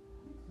back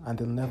and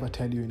they'll never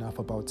tell you enough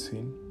about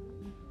sin.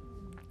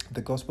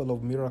 The gospel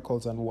of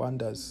miracles and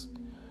wonders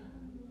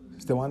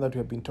is the one that we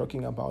have been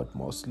talking about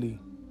mostly.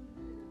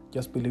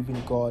 Just believe in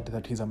God,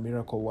 that He's a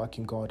miracle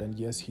working God, and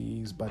yes,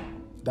 He is, but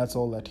that's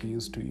all that He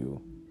is to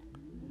you.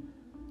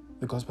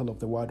 The gospel of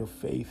the word of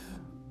faith,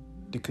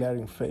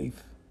 declaring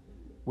faith,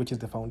 which is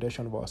the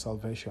foundation of our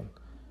salvation,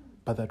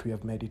 but that we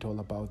have made it all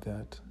about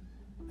that,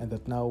 and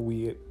that now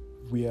we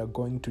are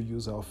going to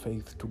use our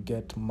faith to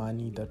get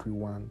money that we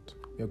want.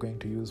 We are going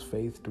to use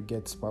faith to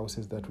get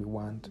spouses that we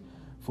want,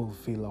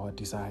 fulfill our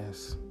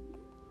desires.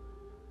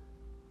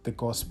 The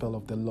gospel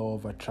of the law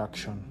of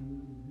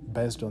attraction,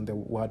 based on the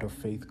word of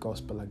faith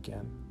gospel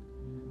again.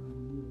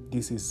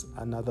 This is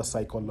another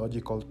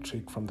psychological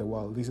trick from the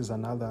world. This is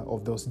another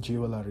of those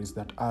jewelries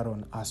that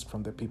Aaron asked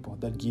from the people,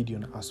 that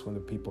Gideon asked from the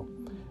people,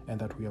 and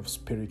that we have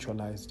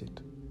spiritualized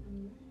it.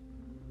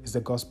 It's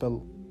the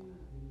gospel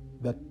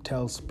that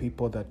tells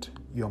people that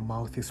your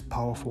mouth is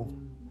powerful,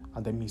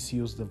 and they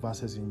misuse the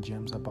verses in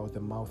James about the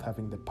mouth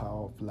having the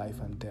power of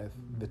life and death,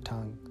 the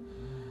tongue,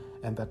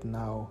 and that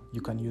now you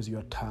can use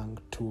your tongue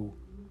to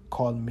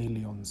call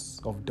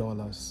millions of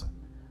dollars,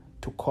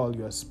 to call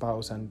your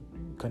spouse, and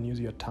you can use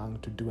your tongue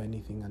to do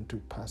anything and to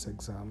pass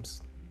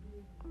exams.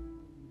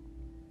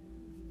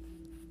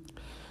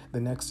 The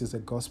next is the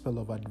gospel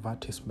of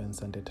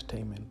advertisements and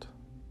entertainment.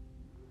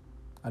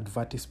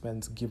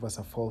 Advertisements give us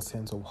a false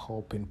sense of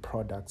hope in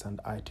products and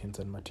items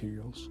and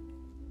materials.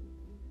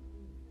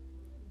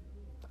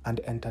 And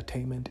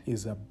entertainment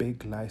is a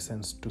big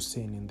license to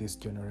sin in this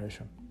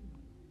generation.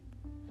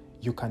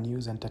 You can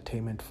use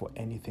entertainment for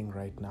anything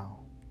right now.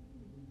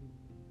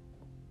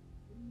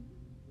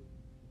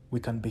 We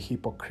can be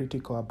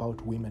hypocritical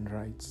about women's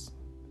rights.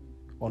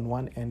 On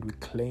one end, we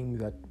claim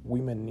that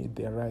women need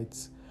their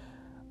rights,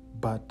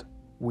 but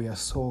we are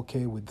so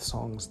okay with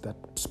songs that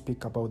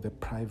speak about the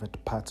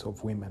private parts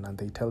of women and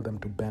they tell them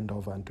to bend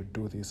over and to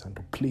do this and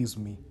to please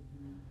me.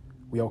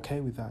 We are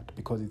okay with that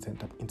because it's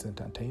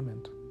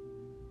entertainment.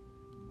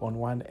 On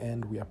one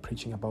end, we are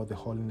preaching about the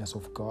holiness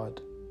of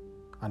God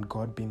and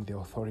God being the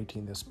authority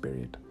in the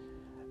spirit,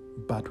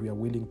 but we are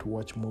willing to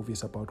watch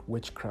movies about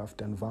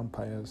witchcraft and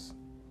vampires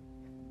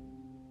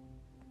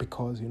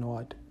because, you know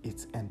what,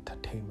 it's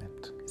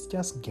entertainment. It's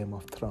just Game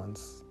of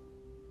Thrones.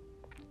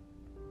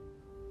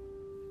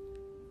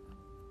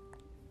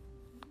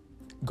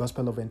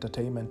 Gospel of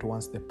entertainment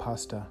wants the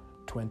pastor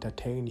to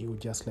entertain you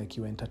just like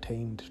you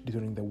entertained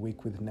during the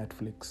week with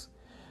Netflix.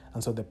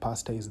 And so the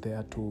pastor is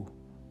there to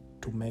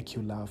make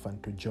you laugh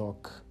and to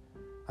joke.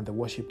 And the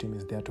worship team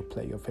is there to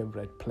play your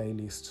favorite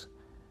playlist.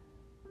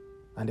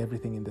 And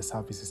everything in the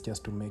service is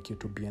just to make you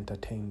to be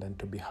entertained and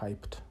to be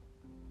hyped.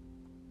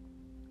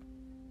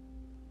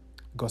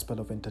 Gospel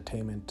of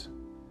entertainment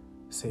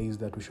says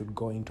that we should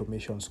go into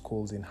mission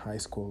schools in high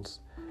schools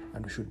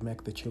and we should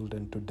make the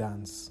children to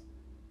dance.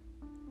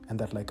 And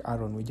that, like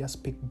Aaron, we just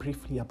speak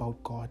briefly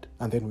about God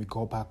and then we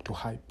go back to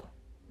hype.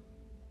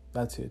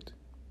 That's it.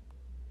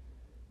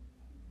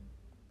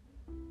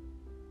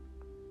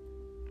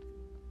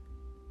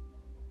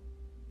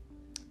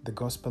 The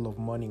gospel of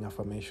morning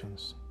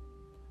affirmations,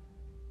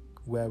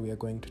 where we are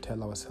going to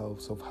tell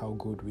ourselves of how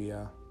good we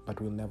are, but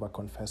we'll never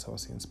confess our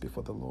sins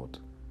before the Lord.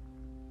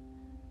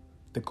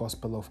 The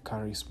gospel of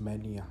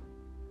charismania,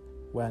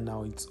 where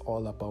now it's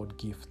all about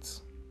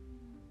gifts.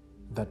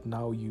 That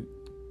now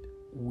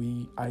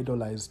we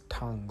idolize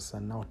tongues,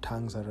 and now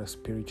tongues are a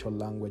spiritual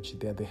language.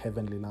 They're the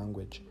heavenly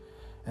language.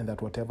 And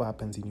that whatever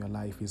happens in your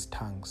life is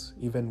tongues.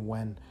 Even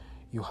when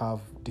you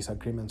have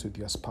disagreements with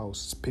your spouse,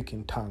 speak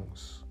in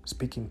tongues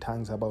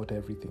about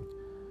everything.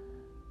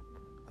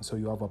 And so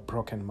you have a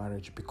broken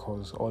marriage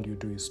because all you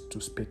do is to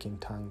speak in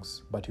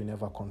tongues, but you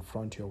never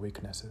confront your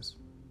weaknesses.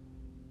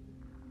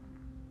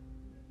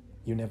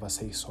 You never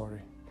say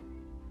sorry.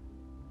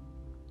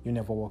 You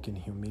never walk in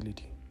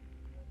humility.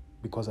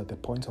 Because at the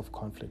points of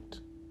conflict,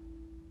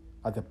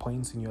 at the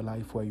points in your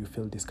life where you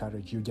feel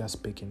discouraged, you just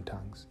speak in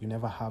tongues. You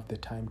never have the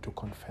time to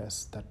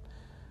confess that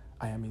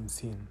I am in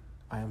sin,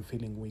 I am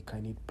feeling weak,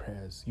 I need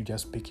prayers. You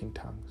just speak in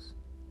tongues.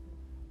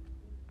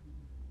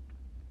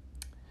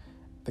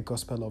 The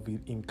gospel of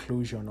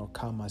inclusion, or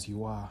come as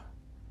you are.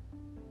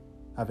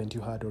 Haven't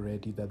you heard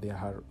already that there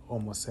are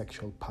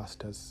homosexual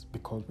pastors?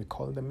 Because we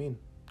call them in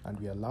and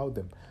we allow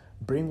them.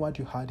 Bring what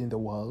you had in the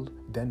world,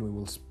 then we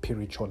will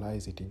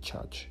spiritualize it in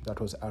church. That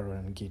was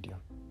Aaron and Gideon.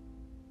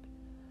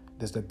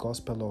 There's the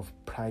gospel of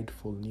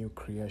prideful new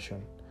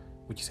creation,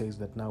 which says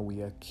that now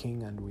we are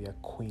king and we are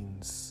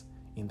queens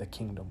in the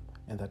kingdom,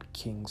 and that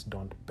kings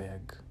don't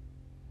beg,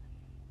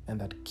 and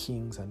that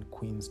kings and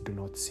queens do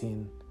not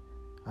sin,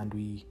 and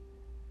we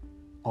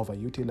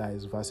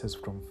overutilize verses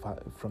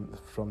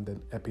from the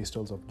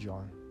epistles of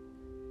John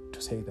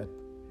to say that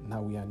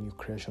now we are new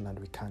creation and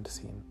we can't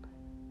sin.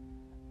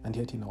 And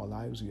yet in our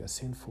lives we are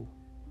sinful.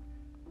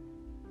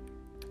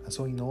 And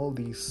so in all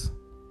this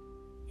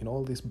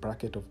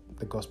bracket of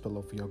the gospel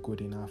of you're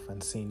good enough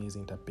and sin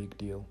isn't a big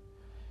deal,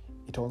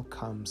 it all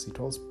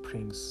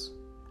springs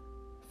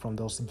from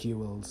those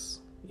jewels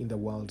in the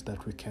world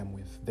that we came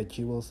with, the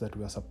jewels that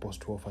we are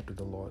supposed to offer to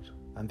the Lord.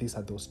 And these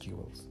are those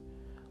jewels.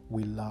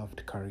 We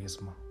loved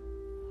charisma,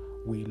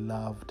 we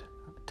loved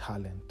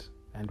talent,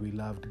 and we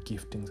loved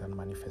giftings and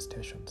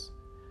manifestations.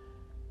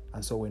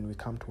 And so when we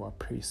come to our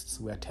priests,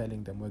 we're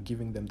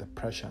giving them the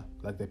pressure,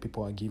 like the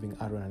people are giving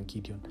Aaron and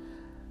Gideon,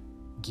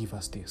 give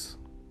us this.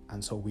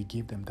 And so we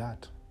give them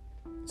that.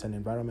 It's an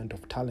environment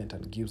of talent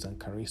and gifts and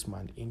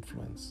charisma and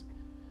influence.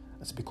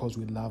 It's because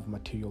we love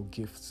material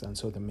gifts, and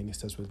so the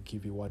ministers will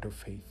give you word of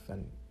faith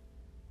and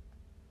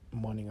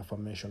morning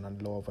affirmation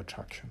and law of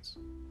attractions.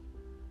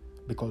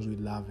 Because we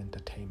love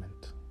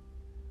entertainment.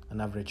 An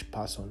average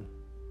person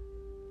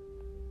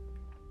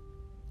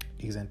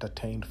is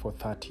entertained for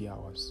 30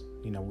 hours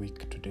in a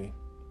week today.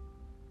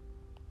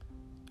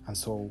 And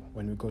so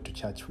when we go to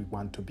church, we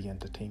want to be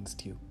entertained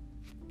still.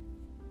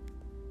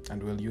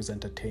 And we'll use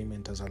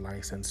entertainment as a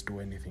license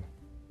to anything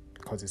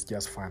because it's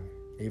just fun.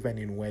 Even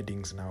in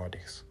weddings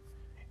nowadays.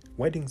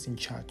 Weddings in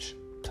church,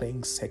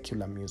 playing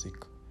secular music,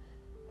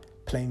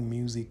 playing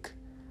music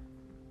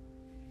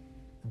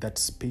that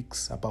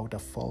speaks about a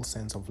false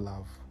sense of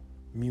love,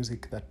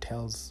 music that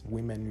tells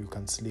women you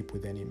can sleep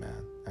with any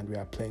man, and we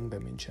are playing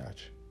them in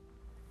church.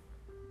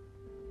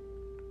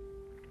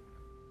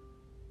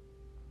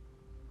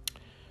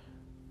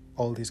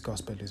 All this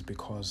gospel is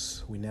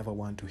because we never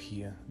want to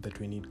hear that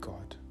we need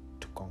God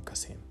to conquer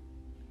sin.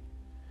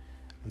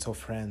 And so,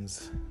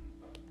 friends,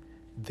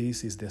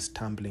 this is the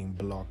stumbling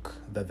block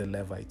that the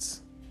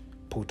Levites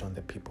put on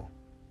the people.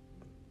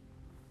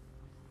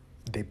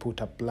 They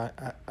put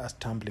a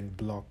stumbling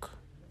block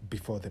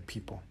before the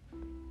people.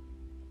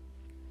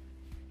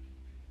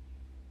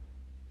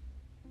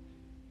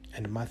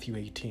 And Matthew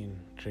 18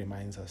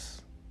 reminds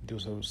us,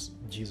 this was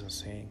Jesus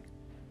saying,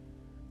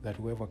 that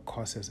whoever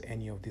causes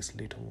any of these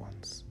little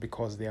ones,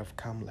 because they have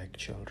come like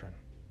children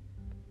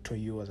to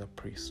you as a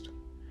priest,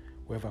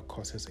 whoever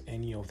causes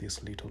any of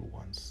these little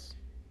ones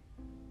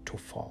to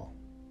fall,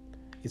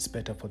 it's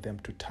better for them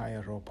to tie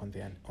a rope on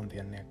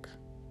their neck.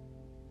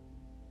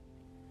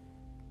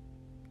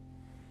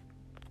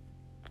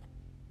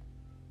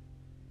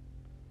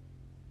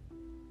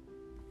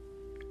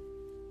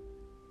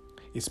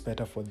 It's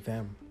better for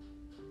them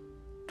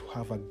to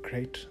have a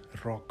great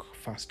rock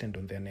fastened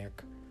on their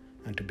neck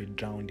and to be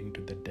drowned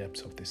into the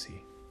depths of the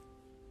sea.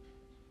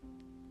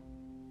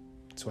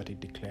 It's what it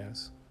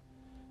declares.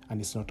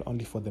 And it's not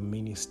only for the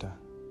minister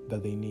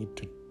that they need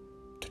to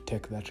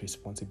take that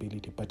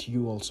responsibility, but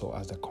you also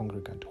as a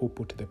congregant who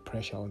put the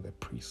pressure on the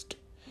priest.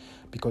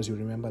 Because you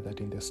remember that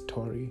in the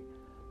story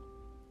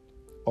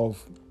of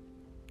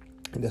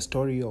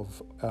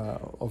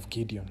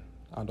Gideon,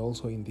 and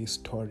also in this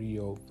story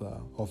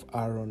of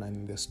Aaron, and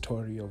in the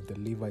story of the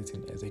Levites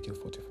in Ezekiel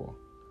 44,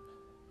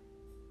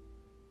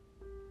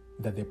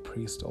 that the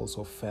priest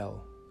also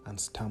fell and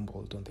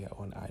stumbled on their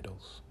own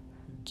idols.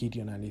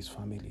 Gideon and his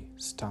family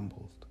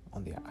stumbled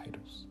on their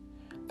idols.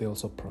 They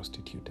also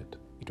prostituted.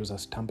 It was a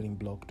stumbling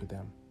block to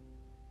them.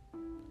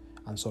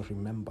 And so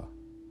remember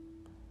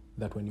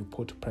that when you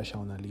put pressure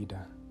on a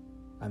leader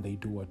and they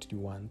do what you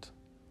want,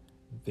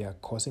 they are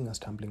causing a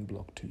stumbling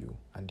block to you,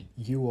 and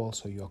you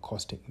also you're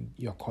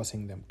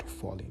causing them to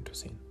fall into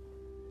sin.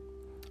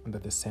 And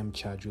that the same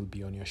charge will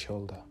be on your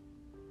shoulder.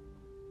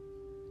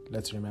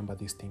 Let's remember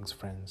these things,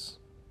 friends.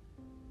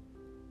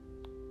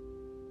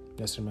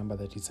 Let's remember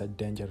that it's a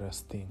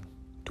dangerous thing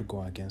to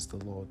go against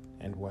the Lord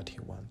and what He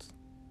wants.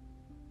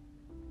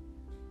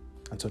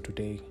 And so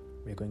today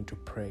we're going to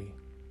pray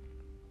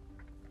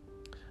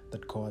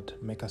that God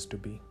make us to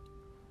be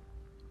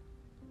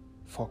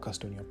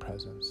focused on your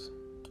presence.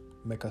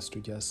 Make us to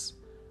just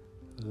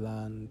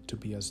learn to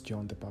be as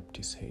John the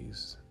Baptist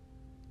says,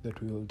 that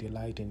we will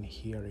delight in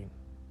hearing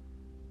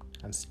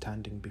and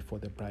standing before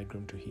the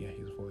bridegroom to hear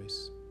his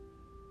voice.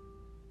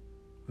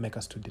 Make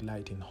us to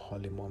delight in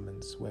holy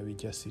moments where we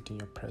just sit in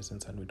your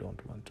presence and we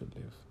don't want to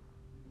live.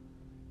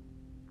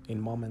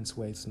 In moments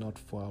where it's not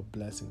for our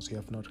blessings, you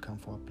have not come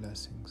for our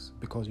blessings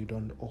because you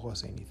don't owe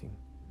us anything.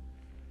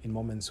 In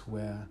moments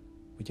where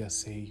we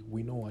just say,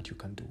 we know what you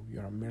can do.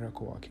 You're a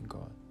miracle working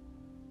God.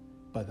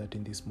 But that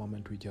in this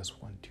moment we just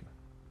want you.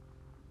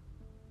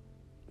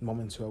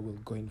 Moments where we'll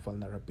go in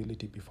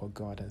vulnerability before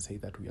God and say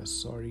that we are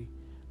sorry,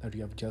 that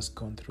we have just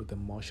gone through the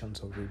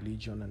motions of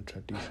religion and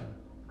tradition,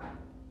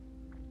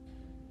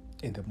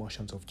 in the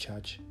motions of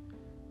church,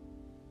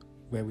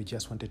 where we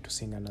just wanted to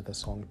sing another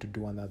song, to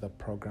do another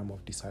program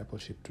of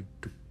discipleship,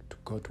 to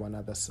go to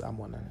another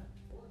sermon and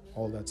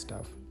all that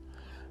stuff.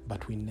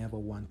 But we never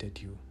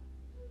wanted you.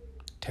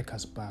 Take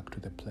us back to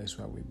the place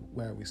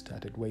where we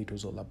started, where it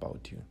was all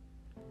about you.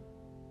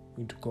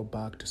 We need to go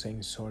back to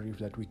saying sorry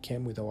that we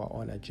came with our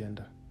own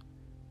agenda.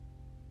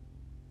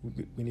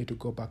 We need to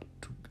go back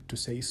to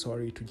say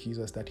sorry to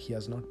Jesus that He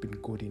has not been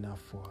good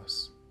enough for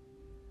us,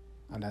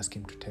 and ask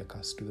Him to take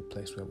us to the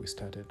place where we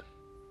started.